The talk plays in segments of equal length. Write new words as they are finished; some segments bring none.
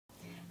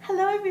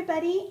Hello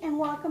everybody and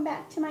welcome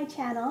back to my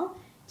channel.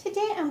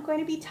 Today I'm going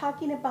to be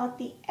talking about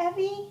the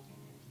EVY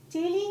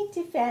Daily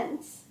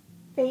Defense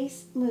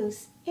Face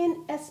Mousse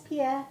in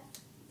SPF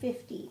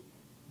 50.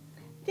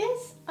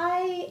 This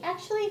I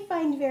actually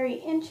find very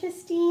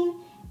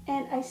interesting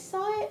and I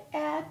saw it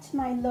at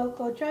my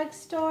local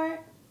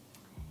drugstore.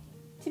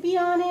 To be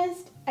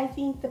honest, I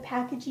think the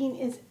packaging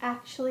is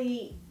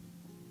actually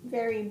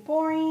very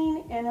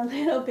boring and a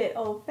little bit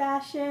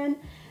old-fashioned.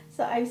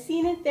 So I've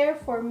seen it there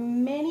for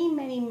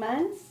many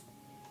months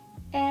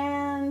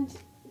and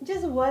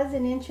just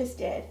wasn't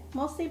interested,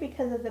 mostly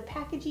because of the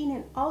packaging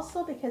and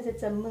also because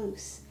it's a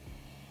mousse.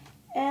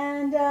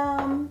 And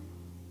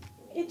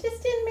it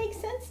just didn't make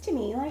sense to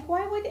me. Like,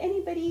 why would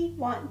anybody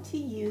want to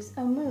use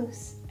a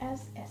mousse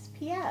as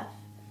SPF?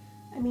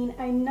 I mean,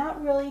 I'm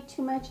not really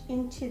too much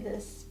into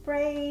the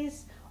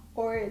sprays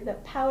or the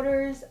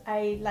powders.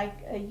 I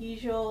like a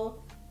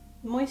usual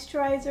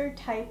moisturizer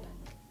type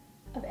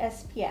of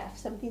SPF,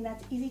 something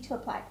that's easy to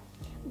apply.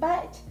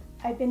 But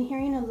I've been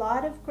hearing a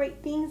lot of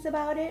great things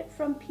about it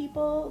from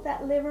people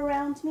that live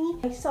around me.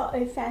 I saw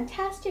a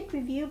fantastic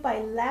review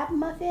by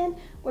Muffin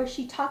where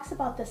she talks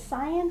about the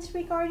science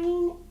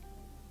regarding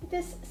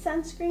this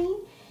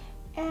sunscreen,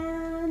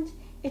 and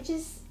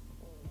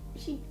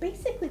she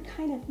basically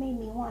kind of made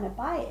me want to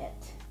buy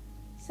it.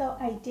 So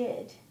I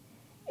did.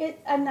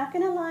 I'm not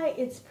gonna lie,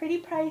 it's pretty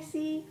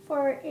pricey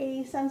for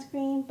a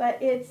sunscreen, but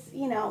it's,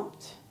 you know,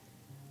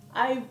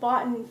 I've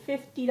bought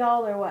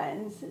 $50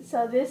 ones,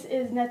 so this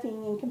is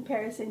nothing in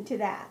comparison to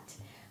that.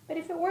 But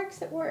if it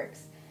works, it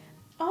works.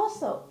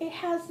 Also, it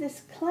has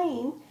this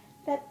claim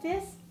that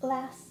this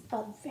lasts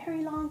a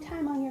very long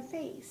time on your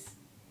face.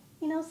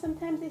 You know,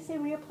 sometimes they say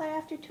reapply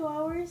after 2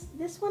 hours.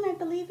 This one I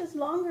believe is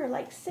longer,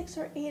 like 6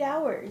 or 8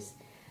 hours.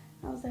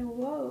 I was like,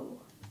 whoa,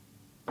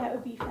 that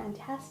would be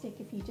fantastic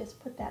if you just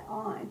put that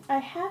on. I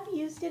have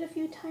used it a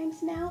few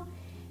times now,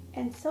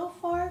 and so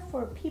far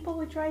for people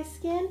with dry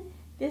skin,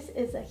 this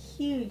is a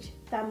huge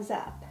thumbs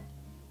up.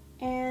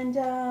 And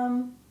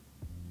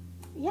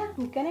yeah,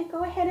 I'm gonna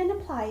go ahead and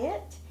apply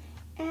it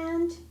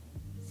and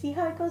see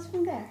how it goes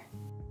from there.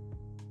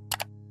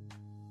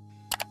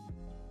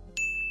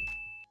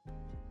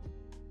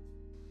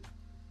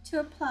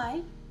 To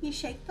apply, you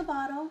shake the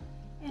bottle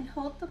and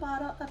hold the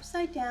bottle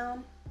upside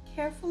down,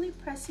 carefully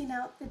pressing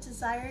out the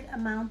desired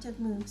amount of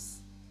mousse.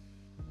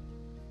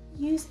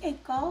 Use a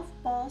golf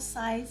ball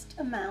sized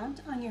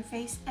amount on your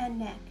face and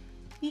neck.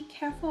 Be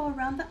careful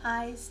around the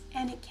eyes,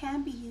 and it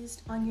can be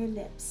used on your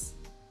lips.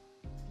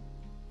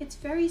 It's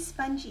very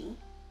spongy,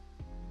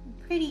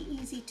 pretty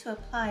easy to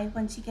apply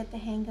once you get the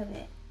hang of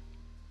it.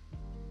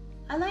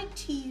 I like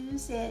to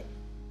use it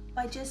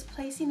by just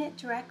placing it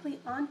directly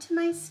onto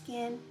my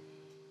skin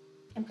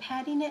and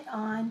patting it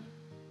on,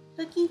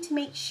 looking to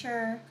make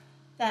sure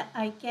that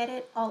I get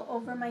it all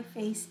over my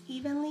face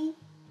evenly,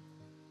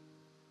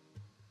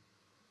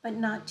 but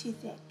not too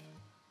thick.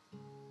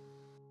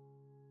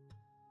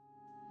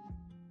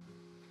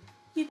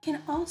 You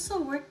can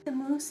also work the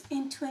mousse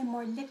into a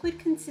more liquid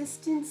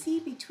consistency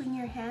between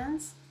your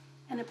hands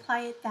and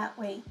apply it that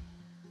way.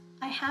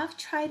 I have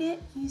tried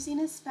it using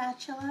a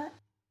spatula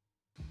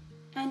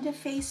and a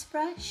face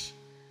brush,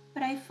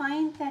 but I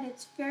find that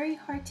it's very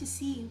hard to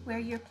see where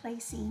you're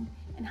placing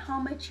and how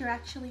much you're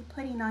actually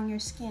putting on your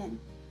skin.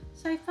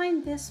 So I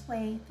find this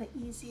way the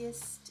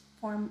easiest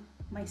for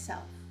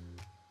myself.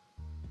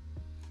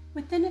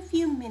 Within a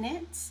few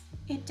minutes,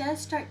 it does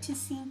start to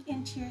sink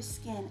into your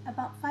skin,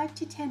 about 5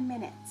 to 10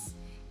 minutes.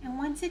 And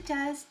once it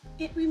does,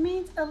 it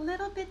remains a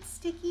little bit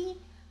sticky,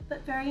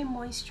 but very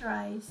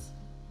moisturized.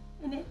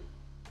 And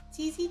it's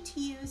easy to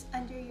use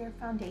under your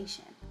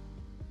foundation.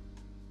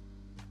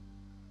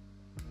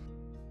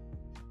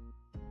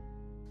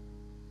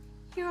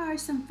 Here are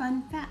some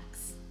fun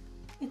facts.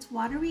 It's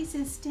water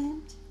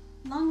resistant,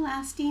 long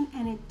lasting,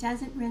 and it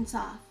doesn't rinse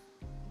off.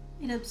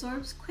 It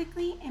absorbs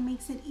quickly and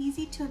makes it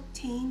easy to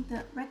obtain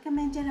the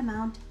recommended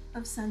amount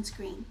of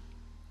sunscreen.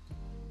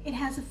 It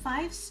has a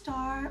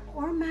 5-star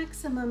or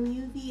maximum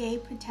UVA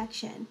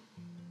protection.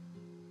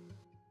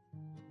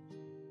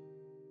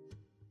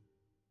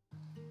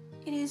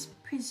 It is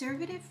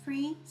preservative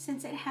free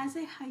since it has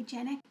a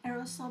hygienic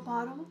aerosol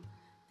bottle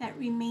that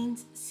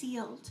remains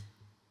sealed.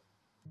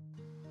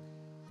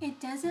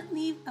 It doesn't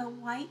leave a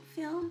white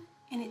film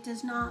and it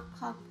does not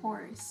clog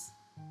pores.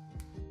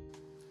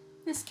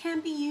 This can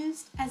be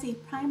used as a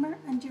primer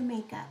under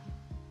makeup,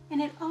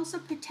 and it also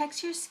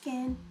protects your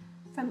skin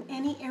from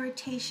any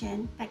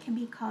irritation that can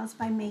be caused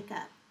by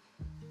makeup.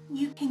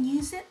 You can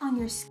use it on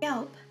your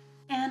scalp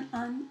and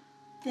on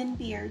thin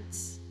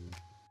beards.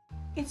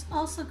 It's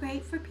also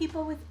great for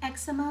people with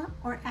eczema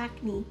or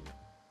acne.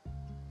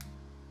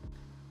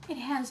 It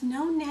has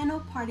no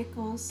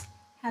nanoparticles,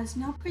 has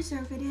no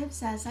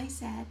preservatives as I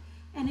said,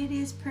 and it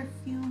is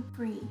perfume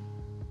free.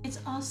 It's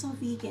also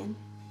vegan.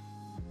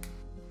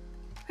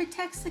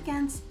 Protects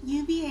against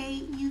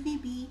UVA,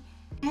 UVB,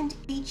 and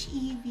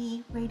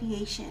HEV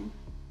radiation.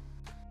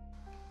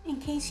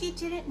 In case you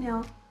didn't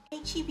know,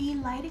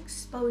 HEV light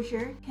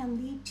exposure can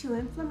lead to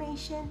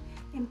inflammation,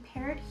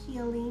 impaired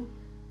healing,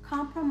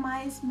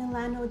 compromised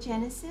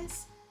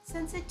melanogenesis,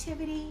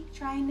 sensitivity,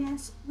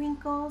 dryness,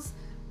 wrinkles,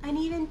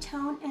 uneven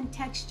tone and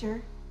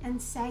texture,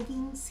 and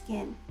sagging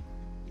skin.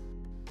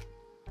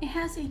 It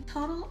has a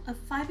total of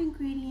 5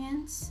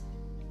 ingredients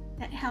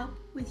that help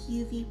with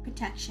UV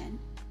protection.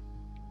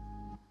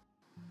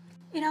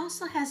 It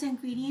also has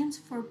ingredients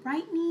for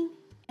brightening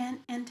and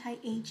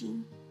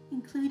anti-aging,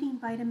 including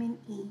vitamin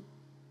E.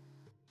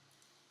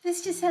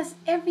 This just has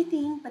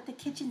everything but the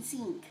kitchen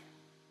sink.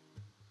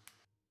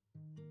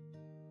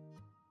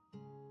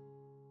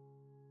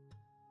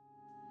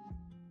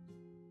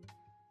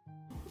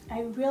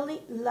 I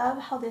really love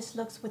how this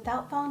looks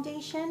without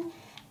foundation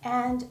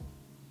and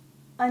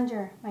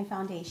under my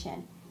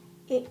foundation.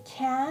 It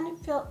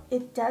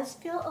does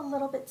feel a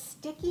little bit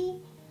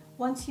sticky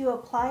once you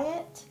apply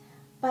it,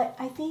 but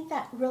I think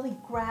that really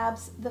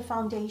grabs the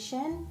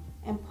foundation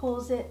and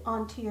pulls it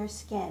onto your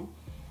skin.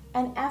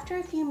 And after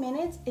a few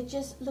minutes, it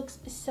just looks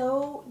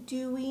so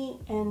dewy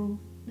and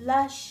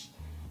lush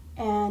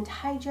and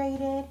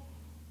hydrated,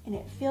 and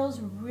it feels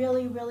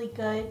really, really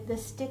good. The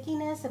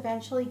stickiness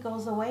eventually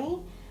goes away,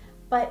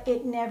 but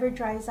it never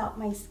dries out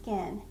my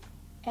skin.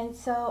 And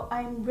so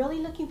I'm really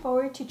looking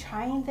forward to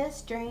trying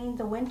this during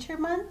the winter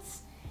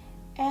months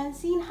and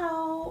seeing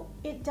how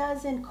it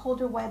does in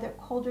colder weather,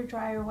 colder,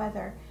 drier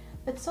weather.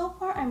 But so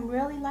far, I'm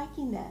really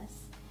liking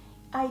this.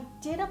 I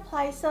did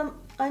apply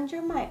some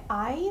under my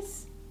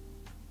eyes,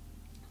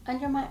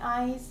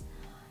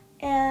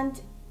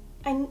 and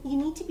you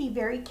need to be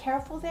very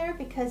careful there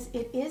because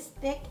it is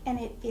thick and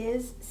it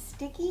is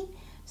sticky.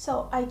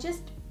 So I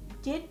just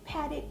did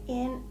pat it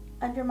in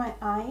under my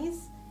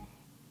eyes.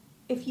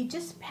 If you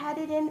just pat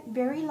it in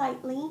very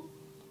lightly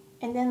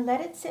and then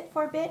let it sit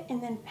for a bit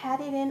and then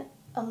pat it in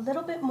a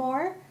little bit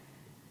more,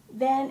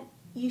 then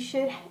you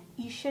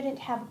shouldn't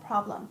have a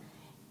problem.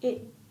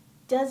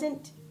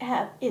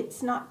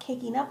 It's not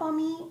caking up on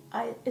me.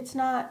 It's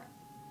not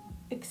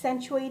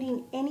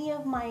accentuating any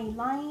of my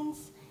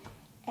lines,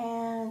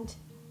 and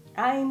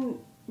I'm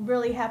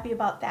really happy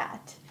about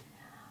that.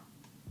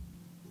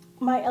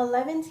 My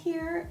 11s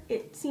here,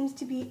 it seems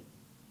to be,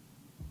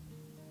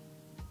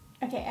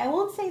 okay, I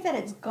won't say that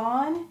it's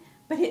gone,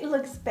 but it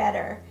looks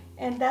better,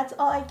 and that's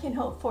all I can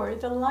hope for.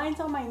 The lines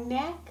on my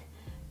neck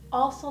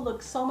also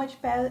look so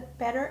much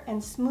better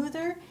and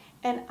smoother,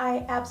 and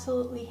I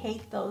absolutely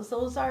hate those.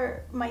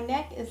 My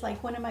neck is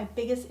like one of my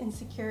biggest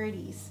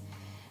insecurities.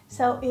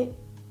 So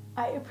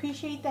I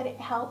appreciate that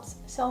it helps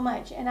so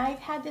much, and I've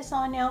had this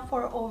on now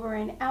for over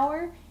an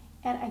hour,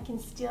 and I can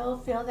still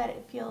feel that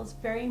it feels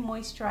very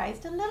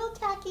moisturized. A little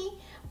tacky,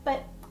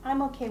 but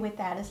I'm okay with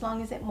that as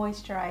long as it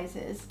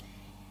moisturizes.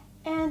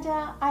 And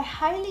I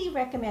highly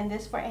recommend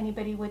this for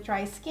anybody with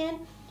dry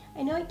skin.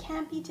 I know it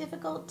can be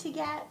difficult to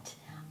get.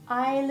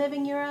 I live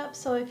in Europe,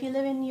 so if you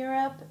live in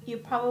Europe, you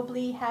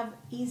probably have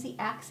easy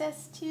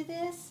access to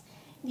this.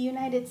 In the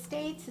United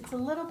States, it's a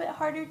little bit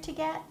harder to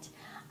get.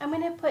 I'm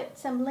going to put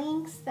some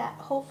links that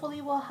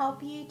hopefully will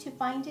help you to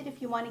find it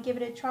if you want to give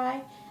it a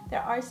try.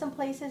 There are some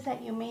places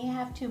that you may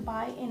have to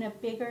buy in a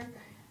bigger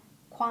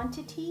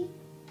quantity,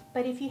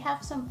 but if you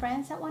have some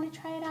friends that want to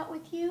try it out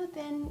with you,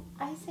 then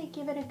I say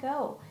give it a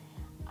go.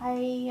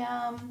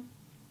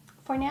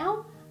 For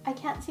now, I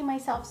can't see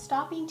myself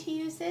stopping to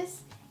use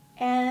this,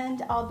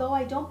 and although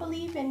I don't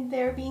believe in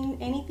there being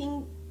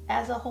anything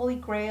as a holy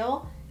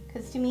grail,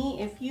 because to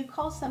me, if you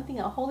call something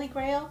a holy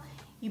grail,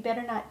 you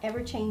better not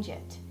ever change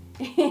it.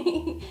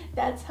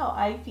 That's how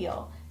I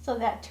feel. So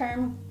that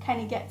term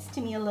kind of gets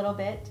to me a little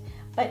bit,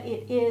 but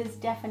it is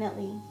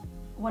definitely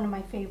one of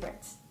my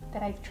favorites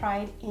that I've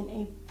tried in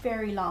a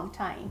very long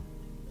time.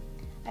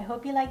 I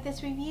hope you like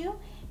this review,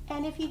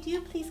 and if you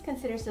do, please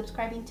consider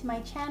subscribing to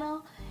my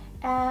channel,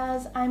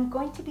 as I'm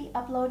going to be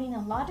uploading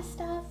a lot of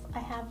stuff. I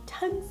have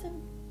tons of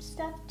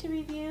stuff to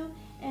review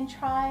and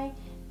try,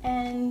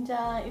 and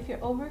if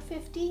you're over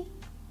 50,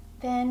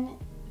 then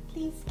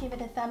please give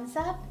it a thumbs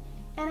up,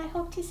 and I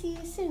hope to see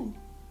you soon.